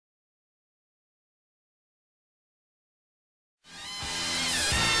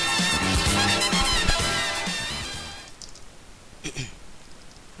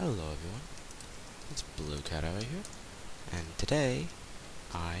BluecatEra here, and today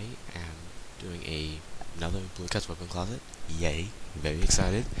I am doing another Bluecat's weapon closet. Yay! Very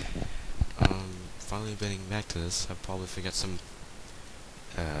excited. Finally getting back to this. I probably forgot some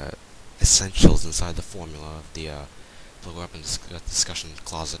essentials inside the formula of the Blue Weapon discussion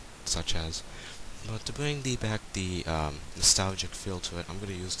closet, such as. But to bring back the nostalgic feel to it, I'm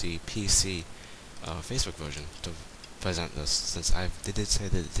going to use the PC Facebook version to present this, since they did say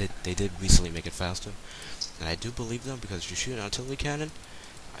that they did recently make it faster, and I do believe them, because if you shoot an artillery cannon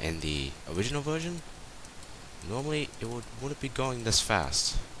in the original version, normally it wouldn't be going this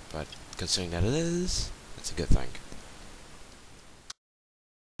fast, but considering that it is, it's a good thing.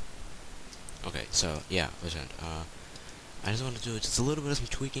 Okay, so yeah, listen, I just want to do just a little bit of some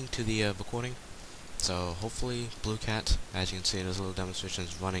tweaking to the recording, so hopefully Bluecat, as you can see in this little demonstration,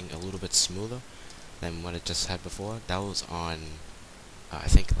 is running a little bit smoother than what it just had before. That was on, I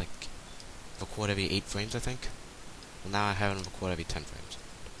think, like, record every 8 frames, I think. Well, now I have it record every 10 frames.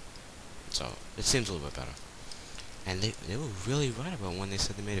 So, it seems a little bit better. And they were really right about when they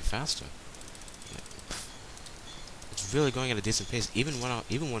said they made it faster. It's really going at a decent pace. Even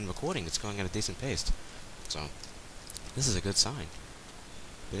when recording, it's going at a decent pace. So, this is a good sign.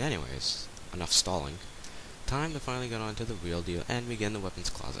 But anyways, enough stalling. Time to finally get on to the real deal and begin the weapons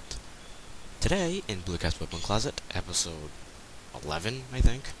closet. Today, in Bluecat's Weapon Closet, episode 11, I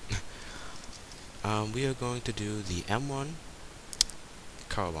think, we are going to do the M1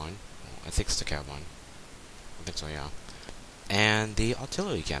 carbine. Well, I think it's the carbine. I think so, yeah. And the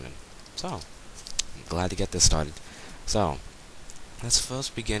artillery cannon. So, I'm glad to get this started. So, let's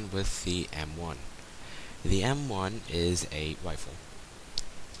first begin with the M1. The M1 is a rifle.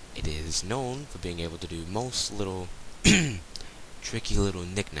 It is known for being able to do most little tricky little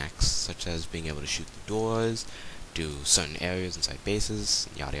knickknacks, such as being able to shoot the doors, do certain areas inside bases,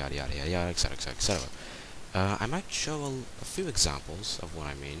 yada yada yada yada yada, etc, etc, etc. I might show a few examples of what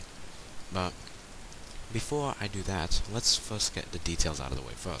I mean, but before I do that, let's first get the details out of the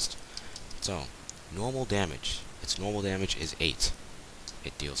way first. So, normal damage. Its normal damage is 8.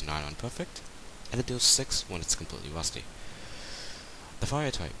 It deals 9 on perfect, and it deals 6 when it's completely rusty. The fire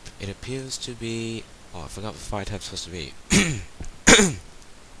type. It appears to be... oh, I forgot what fire type's supposed to be.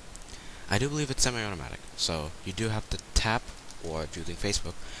 I do believe it's semi-automatic, so you do have to tap, or if you're using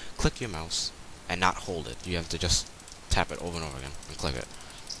Facebook, click your mouse and not hold it. You have to just tap it over and over again and click it.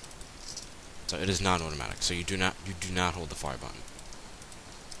 So it is non-automatic, so you do not hold the fire button.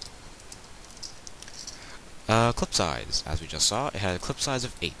 Clip size, as we just saw, it had a clip size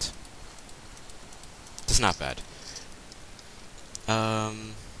of 8. That's not bad.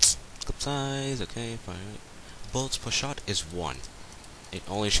 Clip size, okay, fine. Bullets per shot is 1. It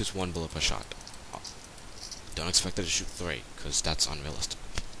only shoots 1 bullet per shot. Don't expect it to shoot 3, because that's unrealistic.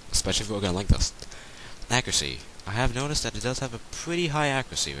 Especially if we're going like this. Accuracy. I have noticed that it does have a pretty high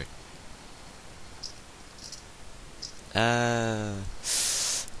accuracy rate.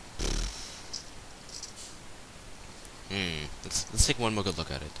 Let's take one more good look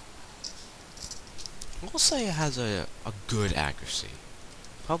at it. We'll say it has a good accuracy.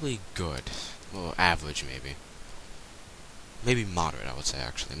 Probably good. Or average, maybe. Maybe moderate, I would say,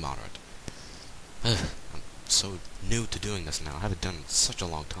 actually. Moderate. I'm so new to doing this now. I haven't done it in such a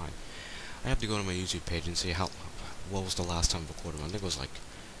long time. I have to go to my YouTube page and see what was the last time I recorded one. I think it was like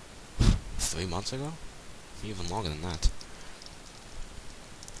 3 months ago? Even longer than that.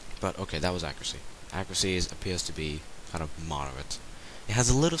 But, okay, that was accuracy. Accuracy appears to be kind of moderate. It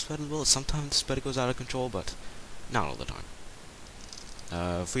has a little spread of the bullet. Sometimes the spread goes out of control, but not all the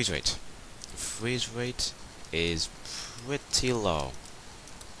time. Freeze rate. Freeze rate is pretty low.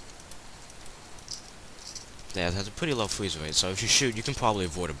 Yeah, it has a pretty low freeze rate, so if you shoot, you can probably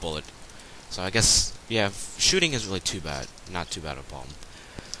avoid a bullet. So I guess, yeah, shooting is really too bad. Not too bad of a problem.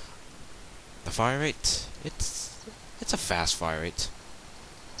 The fire rate, it's a fast fire rate.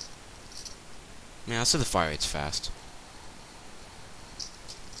 Yeah, I'll say the fire rate's fast.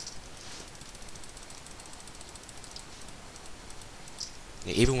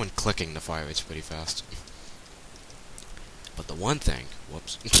 Yeah, even when clicking, the fire rate's pretty fast. But the one thing,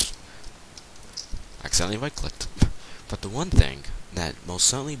 whoops, accidentally right-clicked. But the one thing that most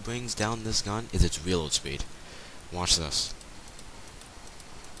certainly brings down this gun is its reload speed. Watch this.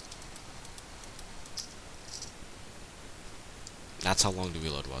 That's how long the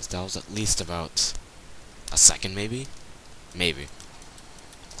reload was. That was at least about a second, maybe? Maybe.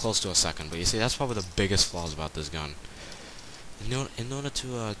 Close to a second. But you see, that's probably the biggest flaws about this gun. In order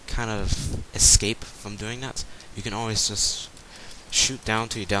to kind of escape from doing that, you can always just shoot down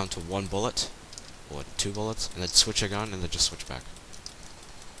till you're down to 1 bullet, or 2 bullets, and then switch your gun, and then just switch back.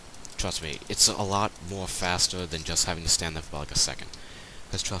 Trust me, it's a lot more faster than just having to stand there for like a second.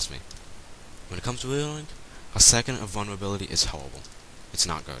 Because trust me, when it comes to reloading, a second of vulnerability is horrible. It's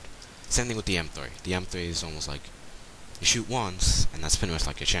not good. Same thing with the M3. The M3 is almost like, you shoot once, and that's pretty much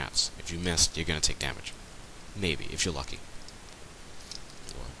like your chance. If you missed, you're gonna take damage. Maybe, if you're lucky.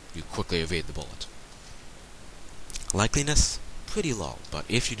 Or you quickly evade the bullet. Likeliness? Pretty low, but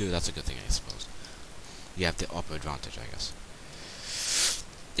if you do, that's a good thing, I suppose. You have the upper advantage, I guess.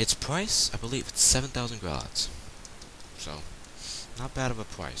 Its price, I believe it's 7,000 grads. So, not bad of a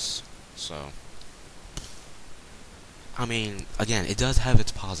price. So, I mean, again, it does have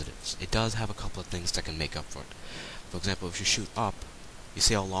its positives. It does have a couple of things that can make up for it. For example, if you shoot up, you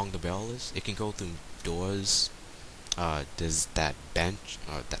see how long the barrel is? It can go through doors. There's that bench,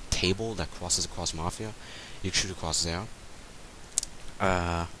 or that table that crosses across Mafia. You can shoot across there.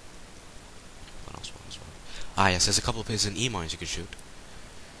 What else? Ah, yes, there's a couple of places in E-mines you can shoot.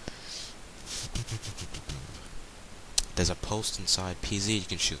 There's a post inside PZ you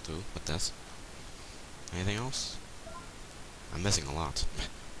can shoot through with this. Anything else? I'm missing a lot.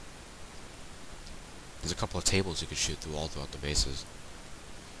 There's a couple of tables you can shoot through all throughout the bases.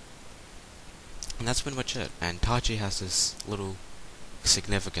 And that's pretty much it. And Tachi has this little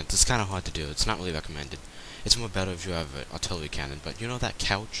significance. It's kind of hard to do. It's not really recommended. It's more better if you have an artillery cannon. But you know that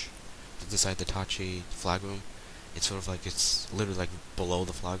couch that's inside the Tachi flag room? It's sort of like, it's literally like below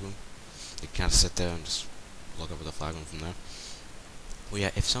the flag room. You can kind of sit there and just look over the flag room from there. Well,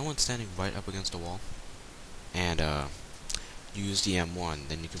 yeah, if someone's standing right up against a wall, and you use the M1,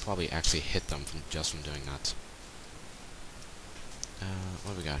 then you can probably actually hit them just from doing that.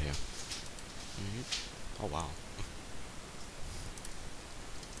 What do we got here? Oh, wow.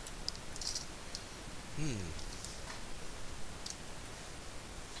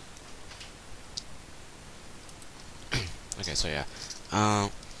 Okay, so yeah.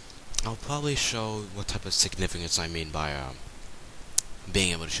 I'll probably show what type of significance I mean by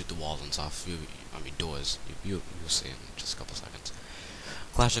being able to shoot the walls and stuff. I mean doors. You'll see in just a couple seconds.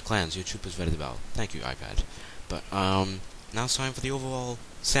 Clash of Clans, your troop is ready to battle. Thank you, iPad. But now it's time for the overall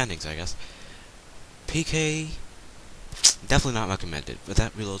standings, I guess. PK, definitely not recommended. But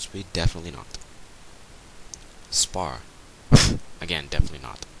that reload speed, definitely not. Spar, again, definitely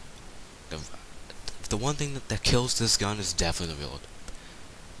not. The one thing that kills this gun is definitely the reload.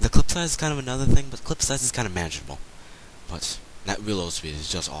 The clip size is kind of another thing, but clip size is kind of manageable. But that reload speed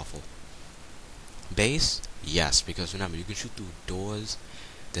is just awful. Base, yes, because remember, you can shoot through doors.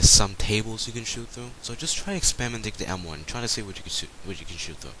 There's some tables you can shoot through. So just try experimenting the M1, try to see what you can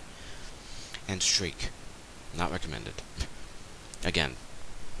shoot through. And streak, not recommended. Again,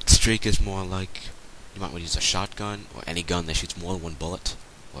 streak is more like you might want to use a shotgun or any gun that shoots more than one bullet,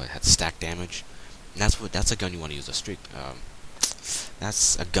 or it has stacked damage. And that's a gun you want to use a streak.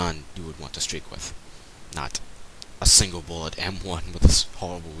 That's a gun you would want to streak with, not a single bullet M1 with this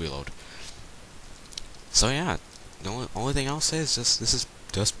horrible reload. So yeah, the only thing I'll say is this is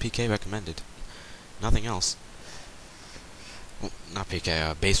just PK recommended, nothing else. Well, not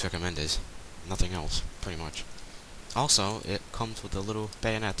PK, base recommended, nothing else, pretty much. Also, it comes with a little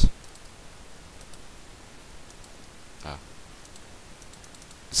bayonet.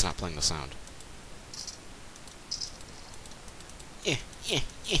 It's not playing the sound.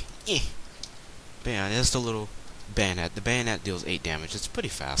 But yeah, there's the little bayonet. The bayonet deals 8 damage. It's pretty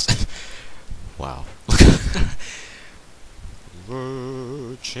fast. Wow.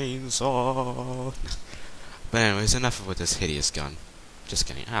 Chainsaw. But anyways, enough with this hideous gun. Just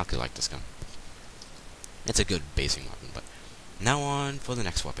kidding. I actually like this gun. It's a good basing weapon. But now on for the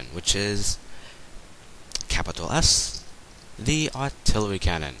next weapon, which is capital S, the artillery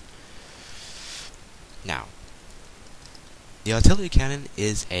cannon. Now, the artillery cannon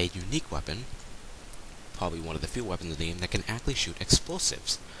is a unique weapon, probably one of the few weapons in the game that can actually shoot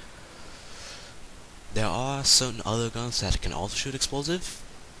explosives. There are certain other guns that can also shoot explosive,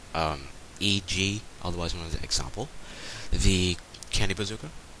 e.g., otherwise known as an example, the candy bazooka,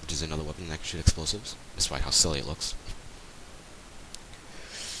 which is another weapon that can shoot explosives, despite how silly it looks.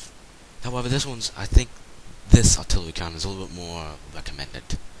 However, I think this artillery cannon is a little bit more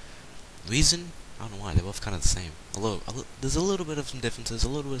recommended. Reason? I don't know why, they're both kind of the same. There's a little bit of some differences, a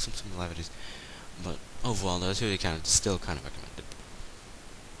little bit of some similarities, but overall, the artillery cannon is still kind of recommended.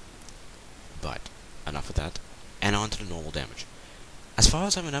 But enough of that, and on to the normal damage. As far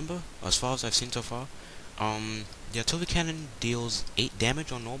as I remember, or as far as I've seen so far, the artillery cannon deals 8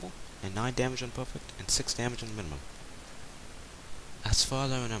 damage on normal, and 9 damage on perfect, and 6 damage on minimum. As far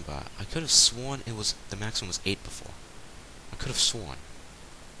as I remember, I could have sworn the maximum was 8 before. I could have sworn.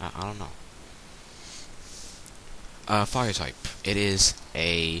 I don't know. Fire type. It is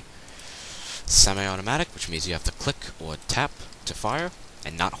a Semi-automatic, which means you have to click or tap to fire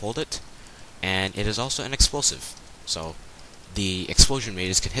and not hold it. And it is also an explosive. So the explosion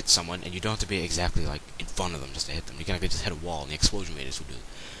radius can hit someone, and you don't have to be exactly like in front of them just to hit them. You can actually just hit a wall, and the explosion radius will do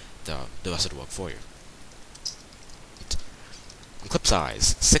the rest of the work for you. And clip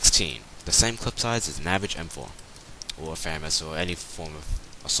size 16, the same clip size as an average M4 or FAMAS or any form of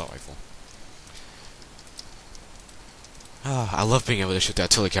assault rifle. I love being able to shoot the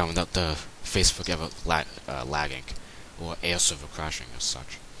artillery cannon without the Facebook ever lagging or air server crashing as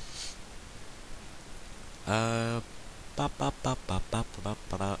such.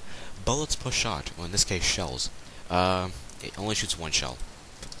 Bullets per shot, or in this case shells. It only shoots one shell.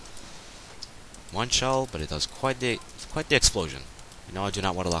 One shell, but it does quite the explosion. You know, I do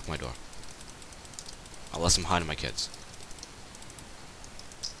not want to lock my door. Unless I'm hiding my kids.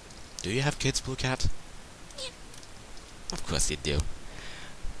 Do you have kids, Bluecat? Of course you do.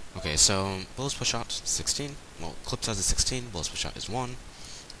 Okay, so bullets per shot 16. Well, clip size is 16. Bullets per shot is 1.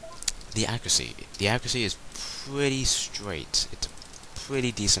 The accuracy is pretty straight. It's a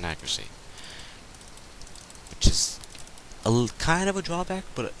pretty decent accuracy, which is kind of a drawback.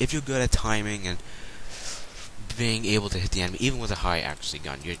 But if you're good at timing and being able to hit the enemy, even with a high accuracy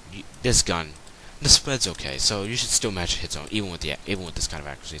gun, this gun, the spread's okay. So you should still match hit zone even with this kind of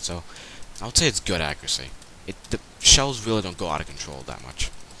accuracy. So I would say it's good accuracy. The shells really don't go out of control that much.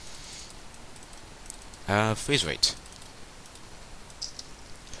 Freeze rate.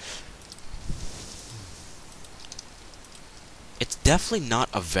 It's definitely not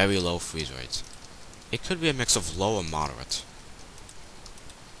a very low freeze rate. It could be a mix of low or moderate.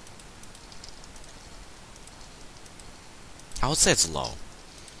 I would say it's low.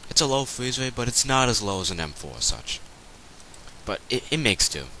 It's a low freeze rate, but it's not as low as an M4 as such. But it makes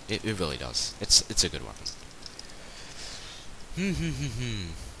do. It really does. It's a good weapon.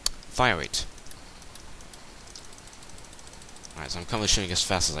 Fire rate. Alright, so I'm currently shooting as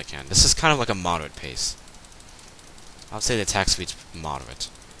fast as I can. This is kind of like a moderate pace. I would say the attack speed's moderate.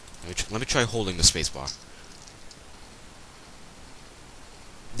 Let me try holding the spacebar.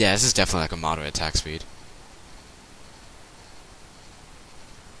 Yeah, this is definitely like a moderate attack speed.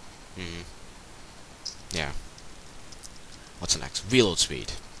 Yeah. What's next? Reload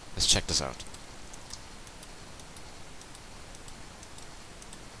speed. Let's check this out.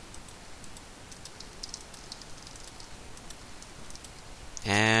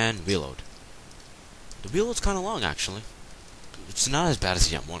 And reload. The reload's kind of long, actually. It's not as bad as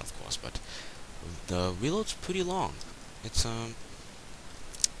the M1, of course, but the reload's pretty long. It's,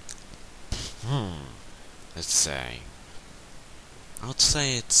 let's say... I would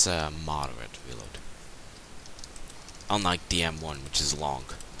say it's a moderate reload. Unlike the M1, which is long.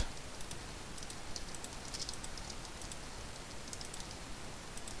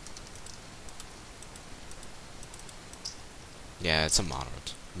 Yeah, it's a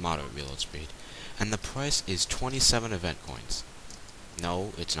moderate reload speed. And the price is 27 event coins.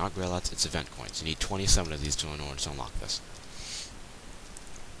 No, it's not Greylots, it's event coins. You need 27 of these in order to unlock this.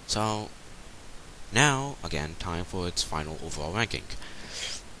 So, now, again, time for its final overall ranking.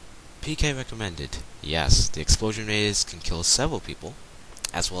 PK recommended. Yes, the explosion radius can kill several people,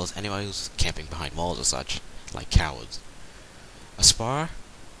 as well as anybody who's camping behind walls or such, like cowards. A spar?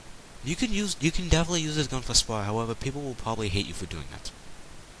 You can definitely use this gun for spar, however, people will probably hate you for doing that.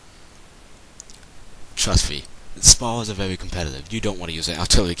 Trust me, spars are very competitive. You don't want to use an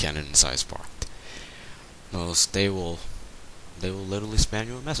artillery cannon inside a spar. They will literally spam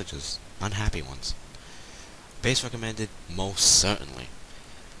you with messages. Unhappy ones. Base recommended, most certainly.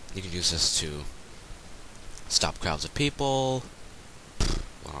 You can use this to stop crowds of people.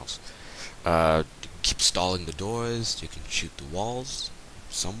 What else? Keep stalling the doors. You can shoot the walls.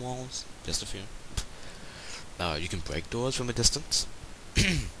 Some walls. Just a few. You can break doors from a distance.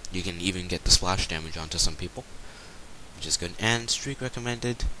 You can even get the splash damage onto some people, which is good. And streak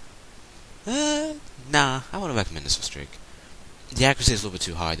recommended. Nah, I wouldn't recommend this for streak. The accuracy is a little bit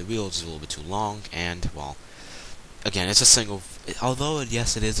too high, the reload is a little bit too long, and, well, again, it's a single... Although,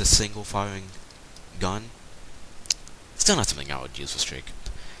 yes, it is a single firing gun, still not something I would use for streak.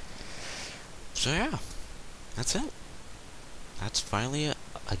 So, yeah, that's it. That's finally a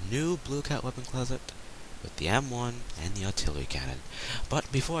new Bluecat weapon closet with the M1 and the artillery cannon.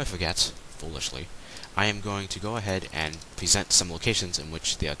 But before I forget, foolishly, I am going to go ahead and present some locations in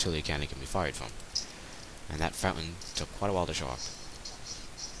which the artillery cannon can be fired from. And that fountain took quite a while to show up.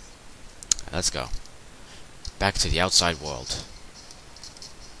 Let's go. Back to the outside world.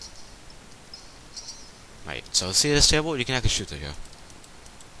 Right, so see this table? You can actually shoot through here.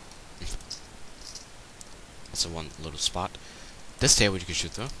 That's the one little spot. This table you can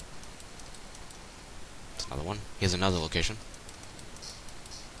shoot through. Another one. Here's another location.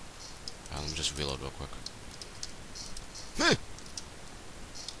 Let me just reload real quick.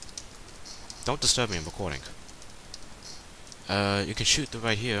 Don't disturb me, I'm recording. You can shoot through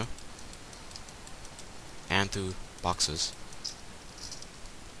right here. And through boxes.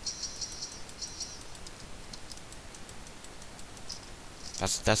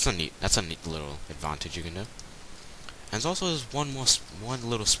 That's a neat little advantage you can do. And there's also one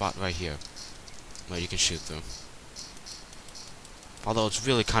little spot right here where you can shoot through. Although it's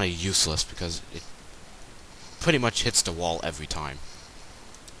really kind of useless because it pretty much hits the wall every time.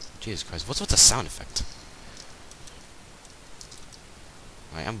 Jesus Christ, what's with the sound effect?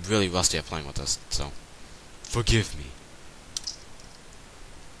 Alright, I'm really rusty at playing with this, so forgive me.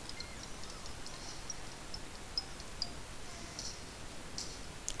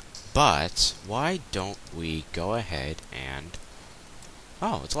 But why don't we go ahead and...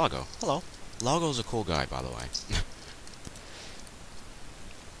 Oh, it's Lago. Hello. Lago's a cool guy, by the way.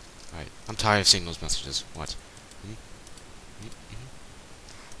 Alright, I'm tired of seeing those messages. What?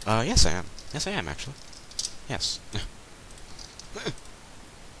 Yes I am. Yes I am, actually. Yes.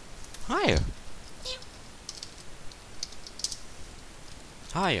 Hiya.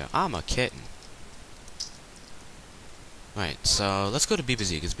 Hiya, I'm a kitten. Right, so let's go to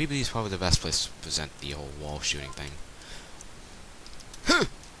BBZ, because BBZ is probably the best place to present the whole wall shooting thing.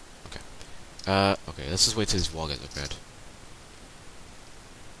 Okay. Okay, let's just wait till this wall gets repaired.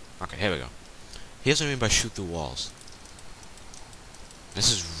 Okay, here we go. Here's what I mean by shoot through walls.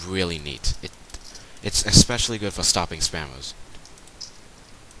 This is really neat. It's especially good for stopping spammers.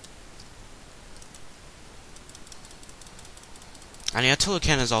 And the artillery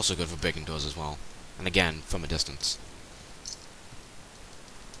cannon is also good for breaking doors as well. And again, from a distance.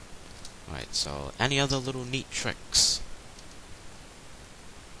 Alright, so any other little neat tricks?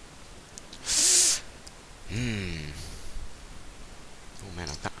 Oh man,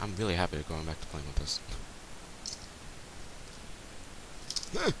 I'm really happy to going back to playing with this.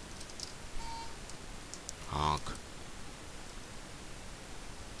 Honk.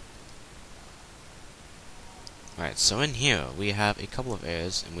 Alright, so in here we have a couple of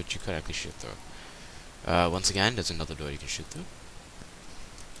areas in which you could actually shoot through. Once again, there's another door you can shoot through.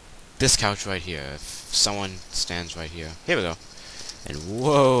 This couch right here, if someone stands right here. Here we go. And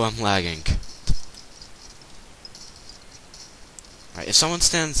whoa, I'm lagging. Alright, if someone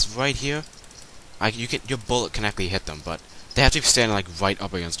stands right here, your bullet can actually hit them, but they have to be standing like right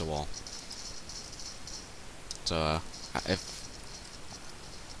up against the wall. So, if...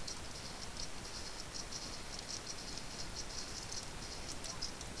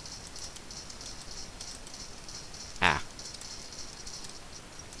 Ah.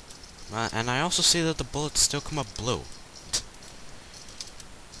 And I also see that the bullets still come up blue.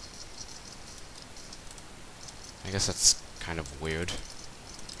 I guess that's kind of weird.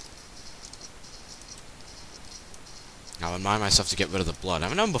 Now, remind myself to get rid of the blood. I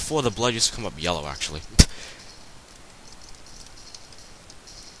remember before the blood used to come up yellow, actually.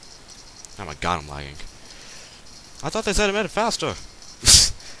 Oh my god, I'm lagging. I thought they said it made it faster.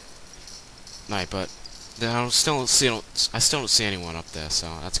 Right, but I still don't see anyone up there, so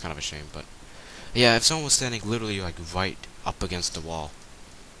that's kind of a shame. But yeah, if someone was standing literally like right up against the wall,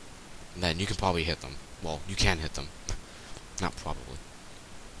 then you can probably hit them. Well, you can hit them. Not probably.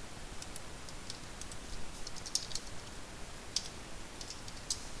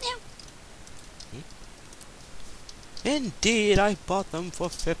 Indeed, I bought them for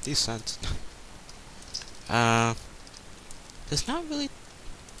 50 cents. There's not really...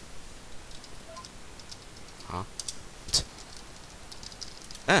 Huh?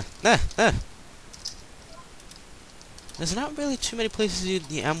 There's not really too many places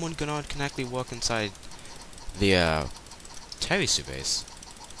the M1 Grenade can actually work inside the, Terrysu base.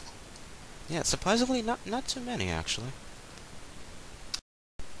 Yeah, surprisingly, not too many, actually.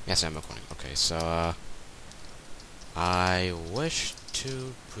 Yes, I'm recording. Okay, so, I wish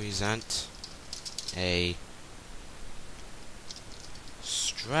to present a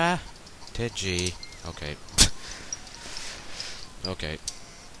strategy. Okay. Okay.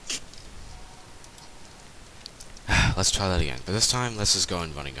 Let's try that again. But this time, let's just go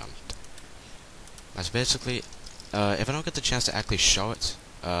and running gun. That's basically, if I don't get the chance to actually show it,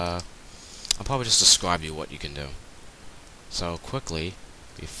 I'll probably just describe you what you can do. So, quickly,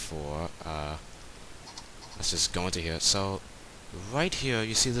 before, let's just go into here. So, right here,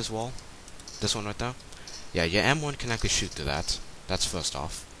 you see this wall? This one right there? Yeah, your M1 can actually shoot through that. That's first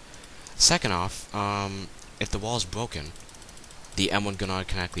off. Second off, if the wall's broken, the M1 Grenade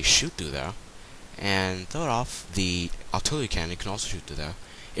can actually shoot through there. And third off, the artillery cannon can also shoot through there.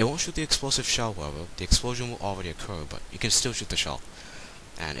 It won't shoot the explosive shell, however. The explosion will already occur, but you can still shoot the shell.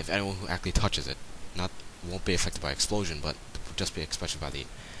 And if anyone who actually touches it, won't be affected by explosion, but will just be affected by the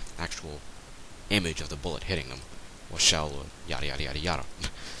actual image of the bullet hitting them, or shell, or yada yada yada yada.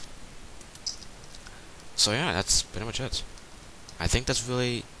 So yeah, that's pretty much it. I think that's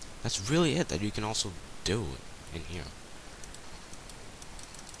really it that you can also do in here.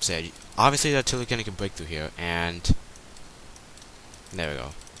 So yeah, obviously the artillery cannon can break through here, and there we go.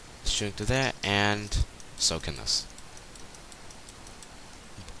 Shooting through there, and so can this.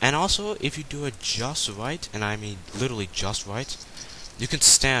 And also, if you do it just right, and I mean literally just right, you can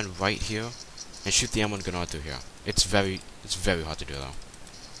stand right here and shoot the M1 Grenade through here. It's very hard to do though.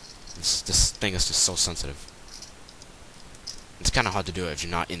 This thing is just so sensitive. It's kind of hard to do it if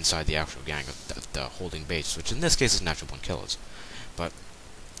you're not inside the actual gang of the holding base, which in this case is natural born killers. But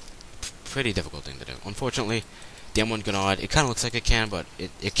pretty difficult thing to do. Unfortunately, the M1 Grenade, it kind of looks like it can, but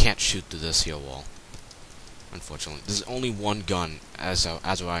it can't shoot through this here wall. Unfortunately, there's only one gun as of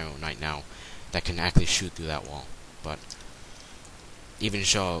right now that can actually shoot through that wall. But even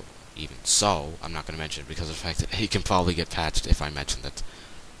so, I'm not going to mention it because of the fact that he can probably get patched if I mentioned it.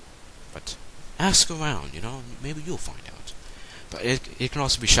 But ask around, you know, maybe you'll find out. But it can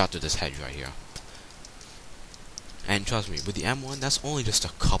also be shot through this hedge right here. And trust me, with the M1, that's only just a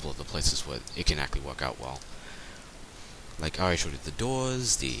couple of the places where it can actually work out well. Like I already showed you the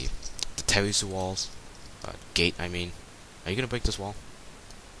doors, the terrace walls, gate. I mean, are you gonna break this wall?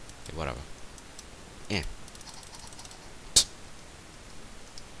 Okay, whatever. Yeah.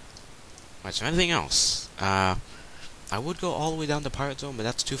 Right. So anything else? I would go all the way down to Pirate Zone, but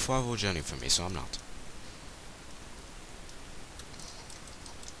that's too far of a journey for me, so I'm not.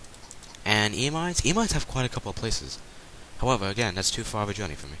 And E-mines? E-mines have quite a couple of places. However, again, that's too far of a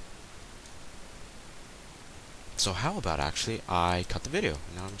journey for me. So how about actually I cut the video,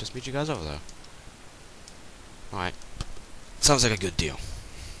 and I'll just meet you guys over there. Alright. Sounds like a good deal.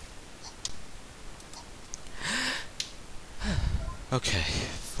 Okay,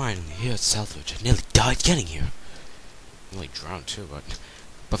 finally, here at Southridge. I nearly died getting here. Nearly drowned too, but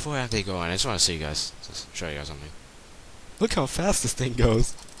before I actually go on, I just want to see you guys, just show you guys something. Look how fast this thing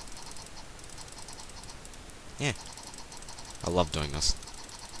goes. Yeah. I love doing this.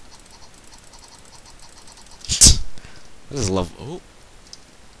 I just love... Oh.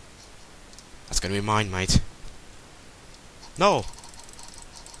 That's gonna be mine, mate. No!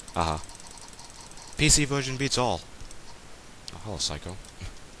 PC version beats all. Oh, hello, Psycho.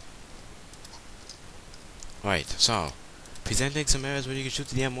 Right, so... presenting some areas where you can shoot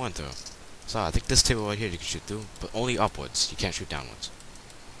the M1 through. So, I think this table right here you can shoot through, but only upwards. You can't shoot downwards.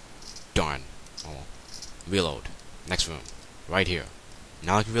 Darn. Oh well. Reload. Next room. Right here.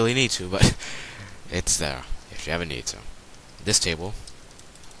 Not like you really need to, but it's there. If you ever need to. This table.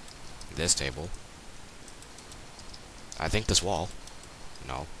 This table. I think this wall.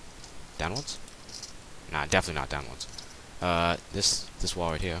 No. Downwards? Nah, definitely not downwards. This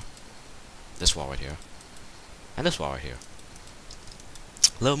wall right here. This wall right here. And this wall right here.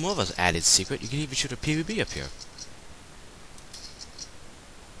 A little more of an added secret. You can even shoot a PvP up here.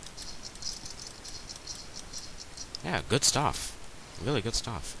 Yeah, good stuff. Really good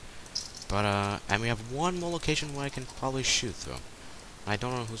stuff. But, and we have one more location where I can probably shoot through. I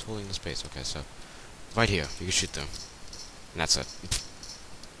don't know who's holding the space. Okay, so, right here, you can shoot through. And that's it.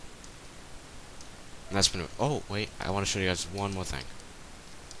 And that's been... Oh, wait, I want to show you guys one more thing.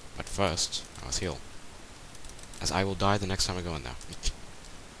 But first, I must heal. As I will die the next time I go in there.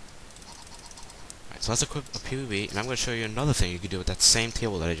 Alright, so let's equip a PvP, and I'm going to show you another thing you can do with that same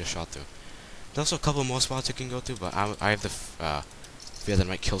table that I just shot through. There's also a couple more spots you can go through, but I have the fear that I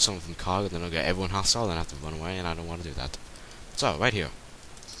might kill someone from COG, and then I'll get everyone hostile, then I have to run away, and I don't want to do that. So, right here.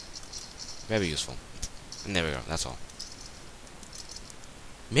 Very useful. And there we go, that's all.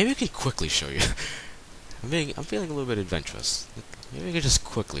 Maybe I can quickly show you. I'm feeling a little bit adventurous. Maybe I can just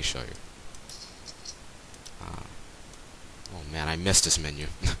quickly show you. Oh man, I missed this menu.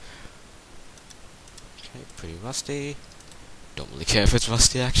 Okay, pretty rusty. Don't really care if it's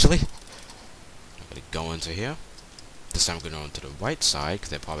rusty, actually. I'm gonna go into here. This time I'm gonna go into the right side, because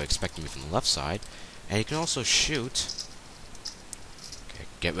they're probably expecting me from the left side. And you can also shoot... Okay,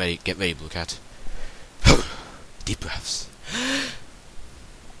 get ready, Bluecat. Deep breaths.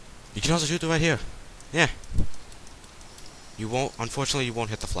 You can also shoot it right here. Yeah. You won't, unfortunately, you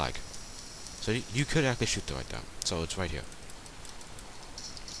won't hit the flag. So you could actually shoot it right there. So it's right here.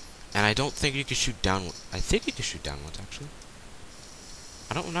 And I don't think you can shoot downward. I think you can shoot downwards, actually.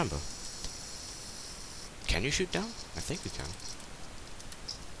 I don't remember. Can you shoot down? I think you can.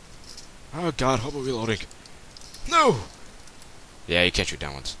 Oh god, hobo reloading. No! Yeah, you can't shoot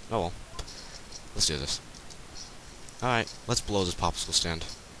down ones. Oh well. Let's do this. Alright, let's blow this popsicle stand.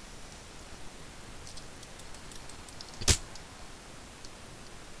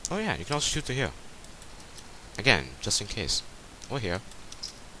 Oh yeah, you can also shoot through here. Again, just in case. Or here.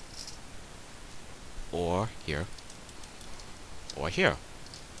 Or here. Or here.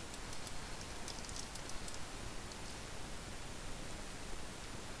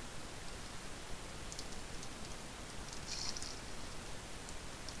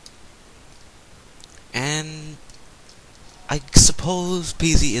 And I suppose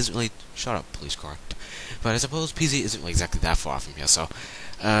PZ isn't really... Shut up, police car. But I suppose PZ isn't really exactly that far from here, so...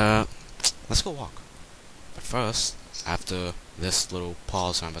 let's go walk. But first, after this little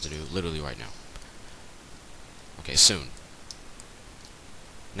pause I'm about to do, literally right now. Okay, soon.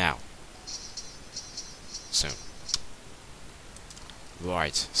 Now. Soon.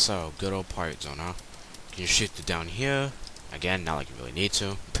 Right, so, good old pirate zone, huh? Can you shoot it down here? Again, not like you really need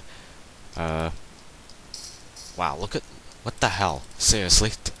to. Wow, look at... What the hell?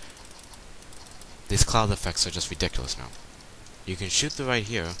 Seriously? These cloud effects are just ridiculous now. You can shoot through right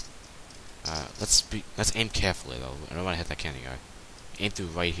here. Let's aim carefully though. I don't want to hit that candy guy. Aim through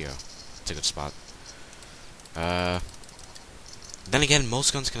right here. It's a good spot. Then again,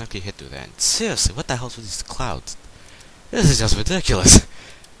 most guns can actually hit through that. And seriously, what the hell's with these clouds? This is just ridiculous.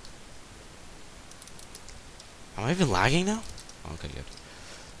 Am I even lagging now? Okay, good.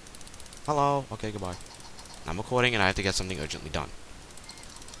 Hello. Okay, goodbye. I'm recording and I have to get something urgently done.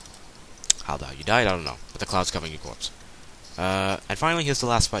 How the hell you died? I don't know. But the cloud's covering your corpse. And finally, here's the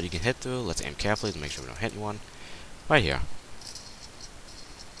last spot you can hit through. Let's aim carefully to make sure we don't hit anyone. Right here.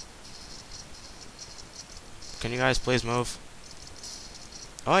 Can you guys please move?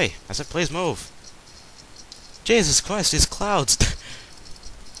 Oi! I said please move! Jesus Christ, these clouds!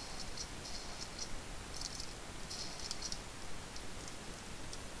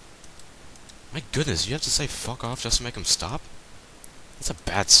 My goodness, you have to say fuck off just to make them stop? That's a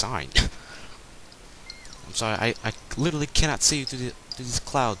bad sign. I'm sorry, I literally cannot see you through these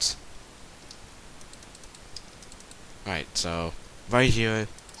clouds. Right, so, right here,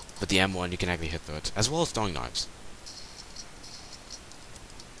 with the M1, you can actually hit through it, as well as throwing knives.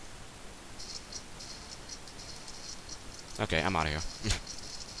 Okay, I'm out of here.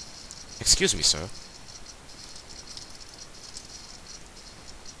 Excuse me, sir.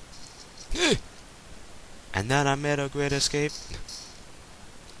 And then I made a great escape.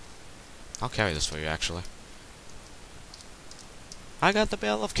 I'll carry this for you, actually. I got the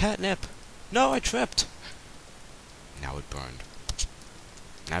bale of catnip. No, I tripped. Now it burned.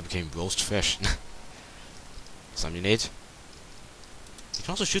 Now it became roast fish. Something you need? You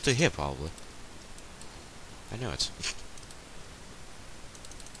can also shoot through here, probably. I knew it.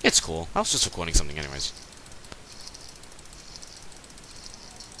 It's cool. I was just recording something anyways.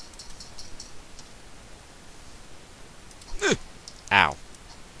 Ow.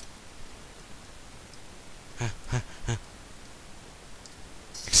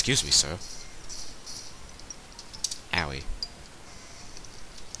 Excuse me, sir. Owie.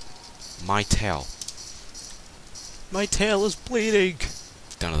 My tail. My tail is bleeding!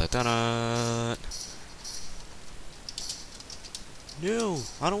 Dun-dun-dun-dun. No!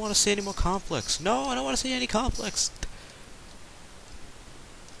 I don't want to see any more conflicts. No, I don't want to see any conflicts!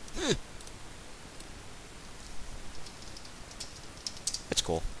 It's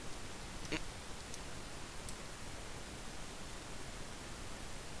cool.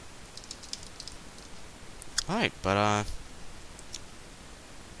 Alright, but,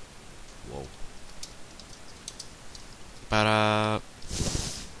 whoa. But,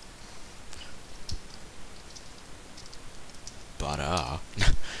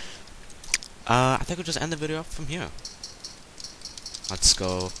 I think we'll just end the video up from here. Let's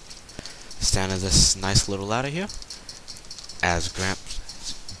go stand on this nice little ladder here. As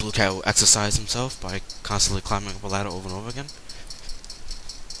Bluecat will exercise himself by constantly climbing up a ladder over and over again.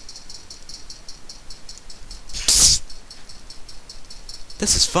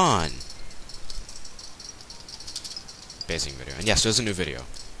 This is fun! Basing video. And yes, there's a new video.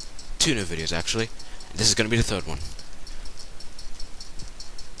 2 new videos, actually. And this is gonna be the 3rd one.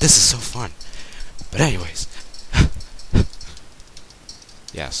 This is so fun. But anyways.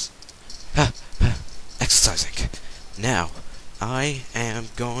 Yes. Exercising. Now, I am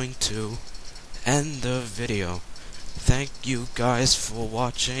going to end the video. Thank you guys for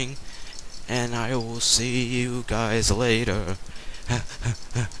watching. And I will see you guys later.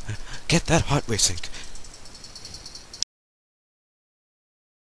 Get that heart racing.